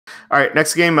All right,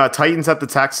 next game, Titans at the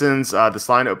Texans. This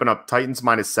line opened up Titans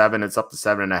 -7. It's up to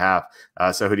 7.5.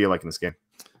 So who do you like in this game?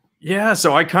 Yeah,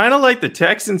 so I kind of like the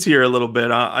Texans here a little bit.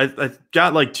 I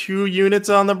got like 2 units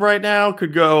on them right now.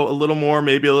 Could go a little more,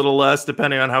 maybe a little less,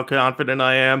 depending on how confident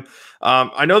I am.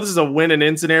 I know this is a win and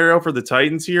in scenario for the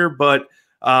Titans here, but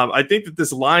I think that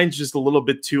this line's just a little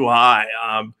bit too high.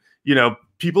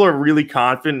 People are really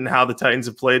confident in how the Titans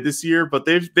have played this year, but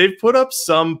they've put up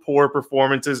some poor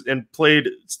performances and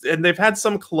they've had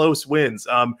some close wins.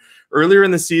 Earlier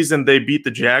in the season, they beat the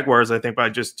Jaguars, I think, by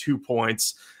just 2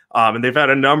 points. And they've had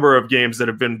a number of games that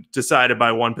have been decided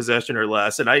by 1 possession or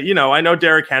less. And I know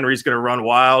Derrick Henry's going to run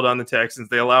wild on the Texans.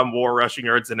 They allow more rushing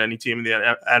yards than any team in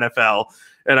the NFL.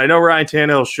 And I know Ryan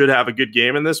Tannehill should have a good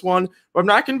game in this one, but I'm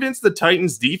not convinced the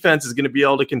Titans defense is going to be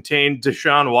able to contain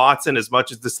Deshaun Watson as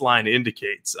much as this line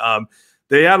indicates.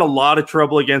 They had a lot of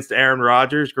trouble against Aaron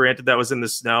Rodgers. Granted, that was in the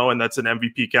snow, and that's an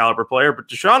MVP caliber player. But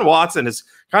Deshaun Watson has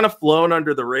kind of flown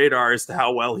under the radar as to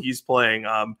how well he's playing.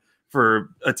 For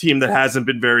a team that hasn't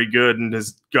been very good and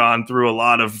has gone through a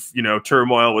lot of,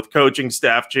 turmoil with coaching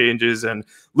staff changes and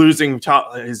losing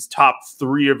his top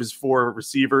 3 of his 4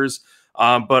 receivers.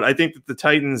 But I think that the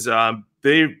Titans,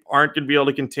 they aren't going to be able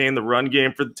to contain the run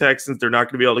game for the Texans. They're not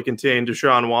going to be able to contain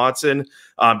Deshaun Watson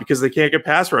because they can't get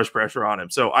pass rush pressure on him.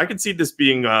 So I could see this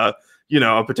being a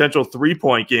potential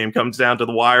 3-point game. Comes down to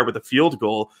the wire with a field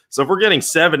goal. So if we're getting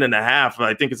 7.5,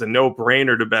 I think it's a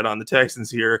no-brainer to bet on the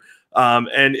Texans here.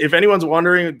 And if anyone's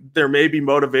wondering, there may be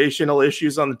motivational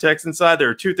issues on the Texans side. There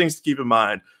are 2 things to keep in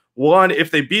mind. One,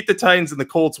 if they beat the Titans and the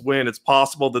Colts win, it's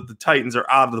possible that the Titans are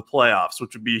out of the playoffs,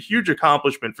 which would be a huge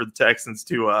accomplishment for the Texans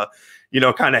to,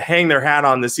 kind of hang their hat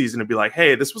on this season and be like,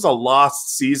 hey, this was a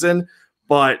lost season,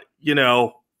 but,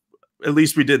 at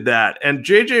least we did that. And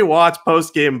J.J. Watt's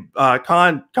post-game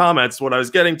comments, what I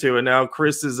was getting to, and now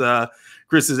Chris is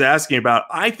asking about,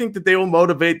 I think that they will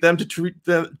motivate them to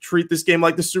treat this game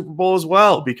like the Super Bowl as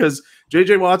well, because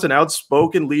J.J. Watt's an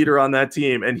outspoken leader on that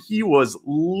team, and he was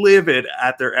livid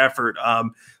at their effort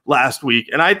last week.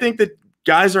 And I think that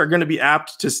guys are going to be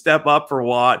apt to step up for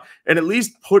Watt and at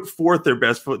least put forth their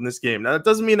best foot in this game. Now, that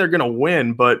doesn't mean they're going to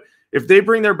win, but if they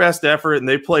bring their best effort and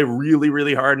they play really,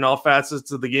 really hard in all facets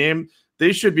of the game,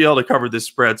 they should be able to cover this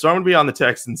spread. So I'm going to be on the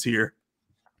Texans here.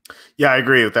 Yeah, I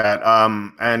agree with that.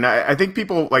 And I think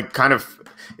people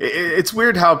it's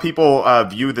weird how people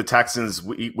view the Texans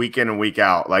week in and week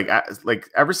out. Like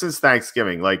ever since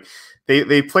Thanksgiving,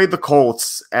 they played the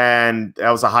Colts, and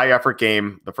that was a high effort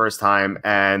game the first time,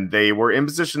 and they were in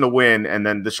position to win. And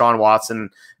then Deshaun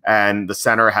Watson and the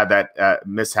center had that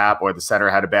mishap, or the center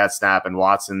had a bad snap, and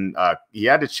Watson he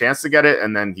had a chance to get it,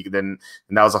 and then and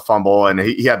that was a fumble, and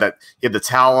he had the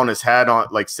towel on his head,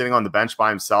 sitting on the bench by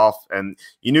himself, and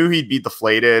you knew he'd be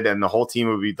deflated, and the whole team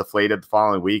would be deflated the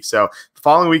following week. So the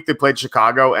following week they played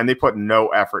Chicago, and they put no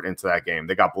effort into that game.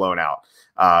 They got blown out.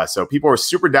 So people were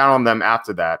super down on them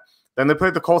after that. Then they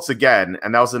played the Colts again,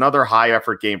 and that was another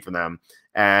high-effort game for them.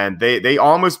 And they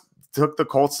almost took the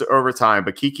Colts to overtime,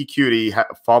 but Kiki Cutie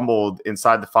fumbled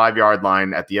inside the 5-yard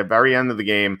line at the very end of the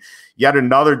game. Yet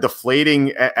another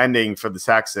deflating ending for the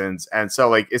Texans. And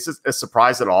so, it's just a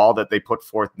surprise at all that they put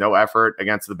forth no effort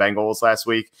against the Bengals last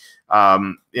week.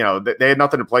 They had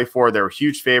nothing to play for. They were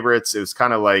huge favorites. It was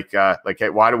kind of hey,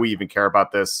 why do we even care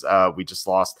about this? We just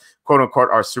lost, quote unquote,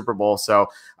 our Super Bowl. So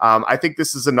I think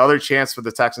this is another chance for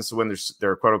the Texans to win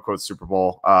their quote unquote Super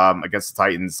Bowl against the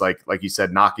Titans. Like you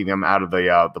said, knocking them out of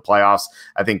the playoffs.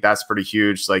 I think that's pretty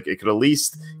huge. It could at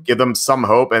least give them some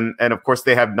hope. And of course,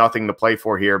 they have nothing to play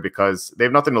for here because they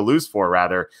have nothing to lose for,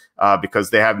 rather, because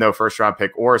they have no first-round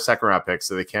pick or a second-round pick,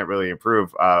 so they can't really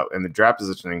improve in the draft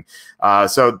positioning.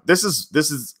 So this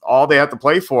is all they have to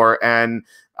play for. And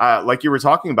like you were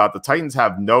talking about, the Titans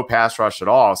have no pass rush at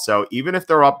all. So even if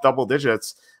they're up double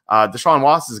digits, Deshaun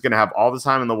Watson is going to have all the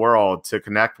time in the world to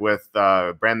connect with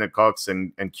Brandon Cooks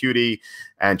and Cutie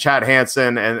and Chad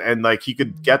Hansen, and he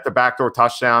could get the backdoor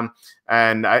touchdown.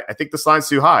 And I think this line's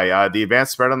too high. The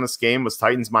advanced spread on this game was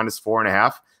Titans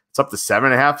 -4.5. It's up to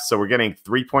 7.5, so we're getting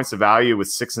 3 points of value with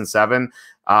 6 and 7.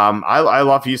 I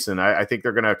love Houston. I think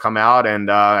they're going to come out, and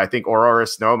I think Aurora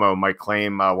Snomo might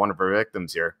claim one of her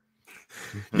victims here.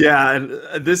 Yeah, and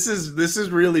this is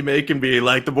really making me,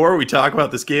 the more we talk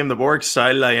about this game, the more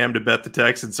excited I am to bet the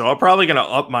Texans. So I'm probably going to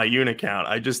up my unit count.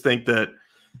 I just think that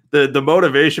the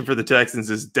motivation for the Texans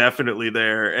is definitely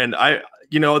there. And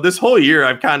this whole year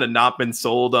I've kind of not been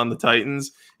sold on the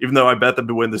Titans, even though I bet them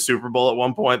to win the Super Bowl at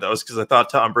one point. That was because I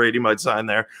thought Tom Brady might sign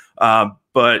there.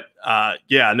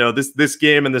 This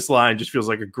game and this line just feels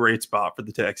like a great spot for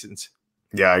the Texans.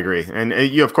 Yeah, I agree. And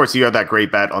you, of course, you had that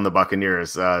great bet on the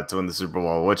Buccaneers to win the Super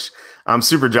Bowl, which I'm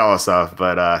super jealous of.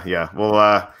 But yeah,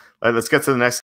 well, let's get to the next